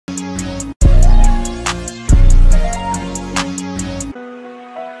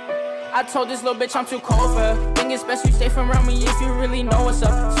I told this little bitch I'm too cold for her. Think it's best you stay from around me if you really know what's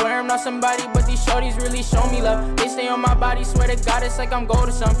up. Swear I'm not somebody, but these shorties really show me love. They stay on my body, swear to God it's like I'm gold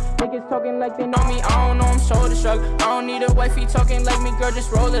or something. Niggas talking like they know me, I don't know I'm shoulder shrug. I don't need a wifey talking like me, girl,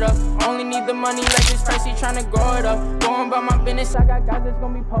 just roll it up. Only need the money like it's pricey, tryna grow it up. Going about my business, I got guys that's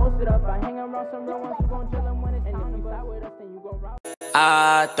gonna be posted up. I hang around some real ones who gon' chill them when it's time. And if you side with us, then you gon' rob.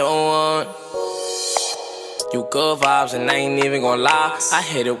 I don't want you good vibes, and I ain't even gonna lie. I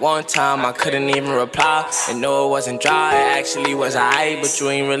hit it one time, I couldn't even reply. And no, it wasn't dry, it actually was aight. But you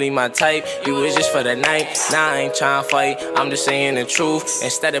ain't really my type, you was just for the night. Now I ain't tryna fight, I'm just saying the truth.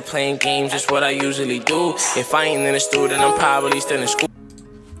 Instead of playing games, that's what I usually do. If I ain't in the studio, then I'm probably still in school.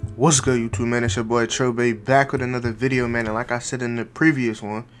 What's good, YouTube, man? It's your boy Trill Bay, back with another video, man. And like I said in the previous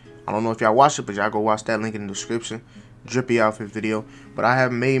one, I don't know if y'all watched it, but y'all go watch that link in the description. Drippy outfit video. But I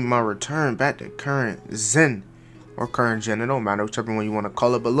have made my return back to current Zen or current gen. It don't matter, whichever one you want to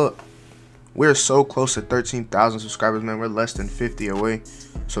call it. But look, we're so close to 13,000 subscribers, man. We're less than 50 away.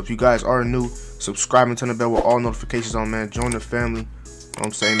 So if you guys are new, subscribe and turn the bell with all notifications on, man. Join the family. You know what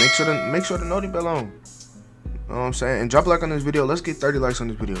I'm saying? Make sure the noti bell on. You know what I'm saying? And drop a like on this video. Let's get 30 likes on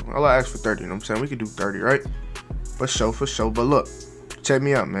this video. All I asked for 30. You know what I'm saying? We could do 30, right? For sure. But look, check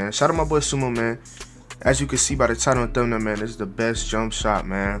me out, man. Shout out my boy Sumo, man. As you can see by the title and thumbnail, man, this is the best jump shot,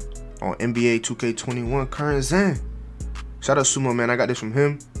 man, on NBA 2K21 current Zen. Shout out Sumo, man. I got this from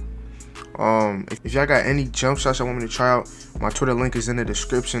him. If y'all got any jump shots y'all want me to try out, my Twitter link is in the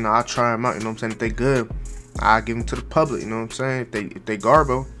description. I'll try them out. You know what I'm saying? If they good, I'll give them to the public. You know what I'm saying? If they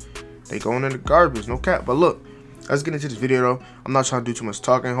garbo, they going in the garbage. No cap. But look, let's get into this video though. I'm not trying to do too much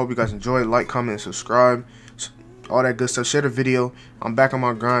talking. Hope you guys enjoy. Like, comment, and subscribe. All that good stuff. Share the video. I'm back on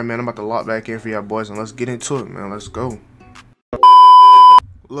my grind, man. I'm about to lock back in for y'all boys, and let's get into it, man. Let's go.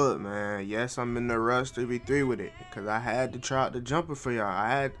 Look, man. Yes, I'm in the rush 3v3 with it, because I had to try out the jumper for y'all.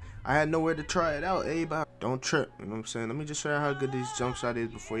 I had nowhere to try it out. Everybody, don't trip. You know what I'm saying? Let me just show y'all how good this jump shot is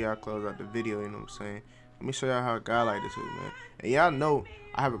before y'all close out the video. You know what I'm saying? Let me show y'all how a guy like this is, man. And y'all know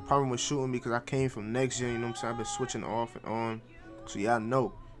I have a problem with shooting because I came from next gen. You know what I'm saying? I've been switching off and on. So y'all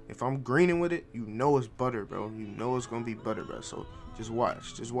know. If I'm greening with it, you know it's butter, bro. You know it's gonna be butter, bro. So just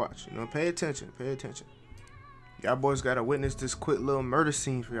watch. You know, pay attention. Y'all boys gotta witness this quick little murder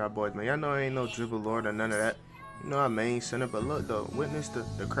scene for y'all boys, man. Y'all know I ain't no dribble lord or none of that. You know I main center, but look though, witness the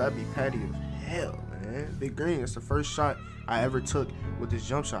Krabby Patty of hell, man. Big Green, that's the first shot I ever took with this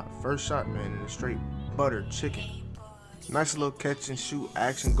jump shot. First shot, man, in the straight butter chicken. Nice little catch and shoot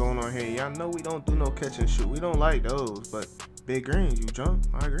action going on here. Y'all know we don't do no catch and shoot. We don't like those, but big greens, you jump,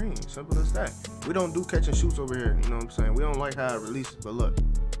 I green. Simple as that. We don't do catch and shoots over here, you know what I'm saying? We don't like how it releases, but look,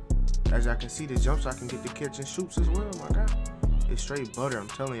 as y'all can see, this jump shot can get the catch and shoots as well, my God. It's straight butter, I'm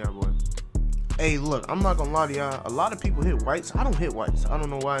telling y'all, boy. Hey, look, I'm not gonna lie to y'all. A lot of people hit whites. I don't hit whites. I don't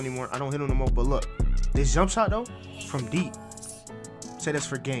know why anymore. I don't hit them no more, but look, this jump shot, though, from deep, say that's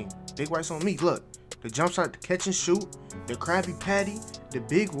for game. Big whites on me, look. The jump shot, the catch and shoot, the Krabby Patty, the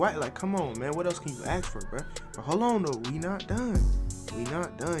big white. Like, come on, man. What else can you ask for, bro? But hold on, though. We not done. We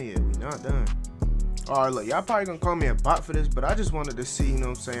not done yet. We not done. All right, look. Y'all probably gonna call me a bot for this, but I just wanted to see, you know what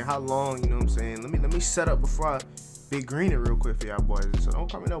I'm saying, how long, you know what I'm saying. Let me set up before I big green it real quick for y'all boys. So don't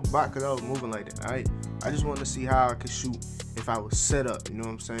call me no bot because I was moving like that, all right? I just wanted to see how I could shoot if I was set up, you know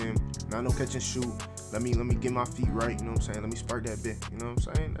what I'm saying? Not no catch and shoot. Let me get my feet right, you know what I'm saying? Let me spark that bit, you know what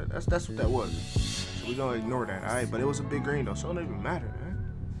I'm saying? That's what that was. So we gonna ignore that, all right? But it was a big green though, so it don't even matter,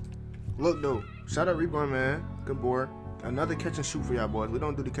 man. Look though, shout out Reborn, man. Good board. Another catch and shoot for y'all boys. We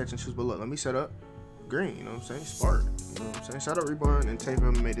don't do the catch and shoots, but look, let me set up green, you know what I'm saying? Spark, you know what I'm saying? Shout out Reborn and Tay for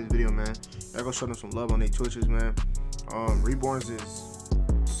helping made this video, man. Y'all go show them some love on their Twitches, man. Reborns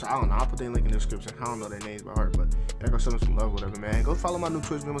is, I don't know, I'll put their link in the description. I don't know their names by heart, but y'all go show them some love, whatever, man. Go follow my new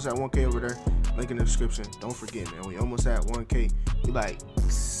Twitch. We almost at 1K over there. Link in the description. Don't forget, man. We almost at 1K. We like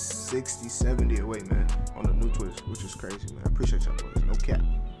 60, 70 away, man, on the new Twitch, which is crazy, man. I appreciate y'all boys. No cap.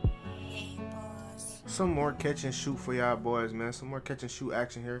 Some more catch and shoot for y'all boys, man. Some more catch and shoot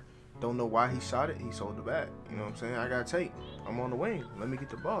action here. Don't know why he shot it. He sold the back. You know what I'm saying? I got tape. I'm on the wing. Let me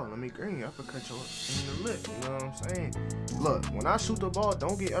get the ball. Let me green. Uppercut you in the lip. You know what I'm saying? Look, when I shoot the ball,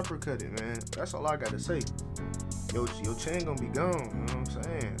 don't get uppercutted, man. That's all I got to say. Your chin gonna be gone. You know what I'm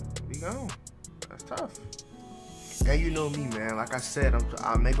saying? Be gone. That's tough. And you know me, man. Like I said,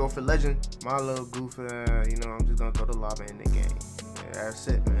 I may go for legend. My little goof, you know, I'm just gonna throw the lava in the game. Yeah, that's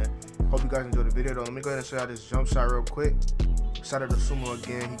it, man. Hope you guys enjoyed the video, though. Let me go ahead and show y'all this jump shot real quick. Shout out to Sumo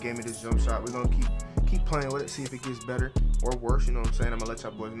again. He gave me this jump shot. We're gonna keep playing with it, see if it gets better or worse. You know what I'm saying? I'm gonna let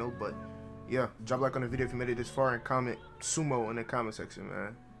y'all boys know. But yeah, drop a like on the video if you made it this far and comment Sumo in the comment section,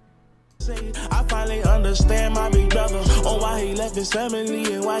 man. I finally understand my big brother on why he left his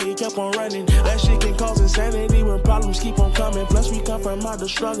family and why he kept on running. That shit can cause insanity when problems keep on coming. Plus we come from out the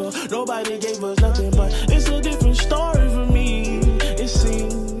struggle. Nobody gave us nothing, but it's a different story for me. It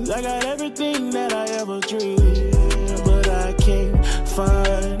seems I got everything that I ever dreamed, but I can't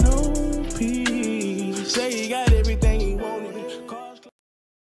find no peace. Say he got everything he wanted. Cars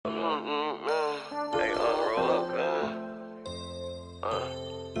Hey, roll up, man.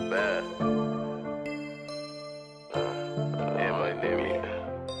 Bad.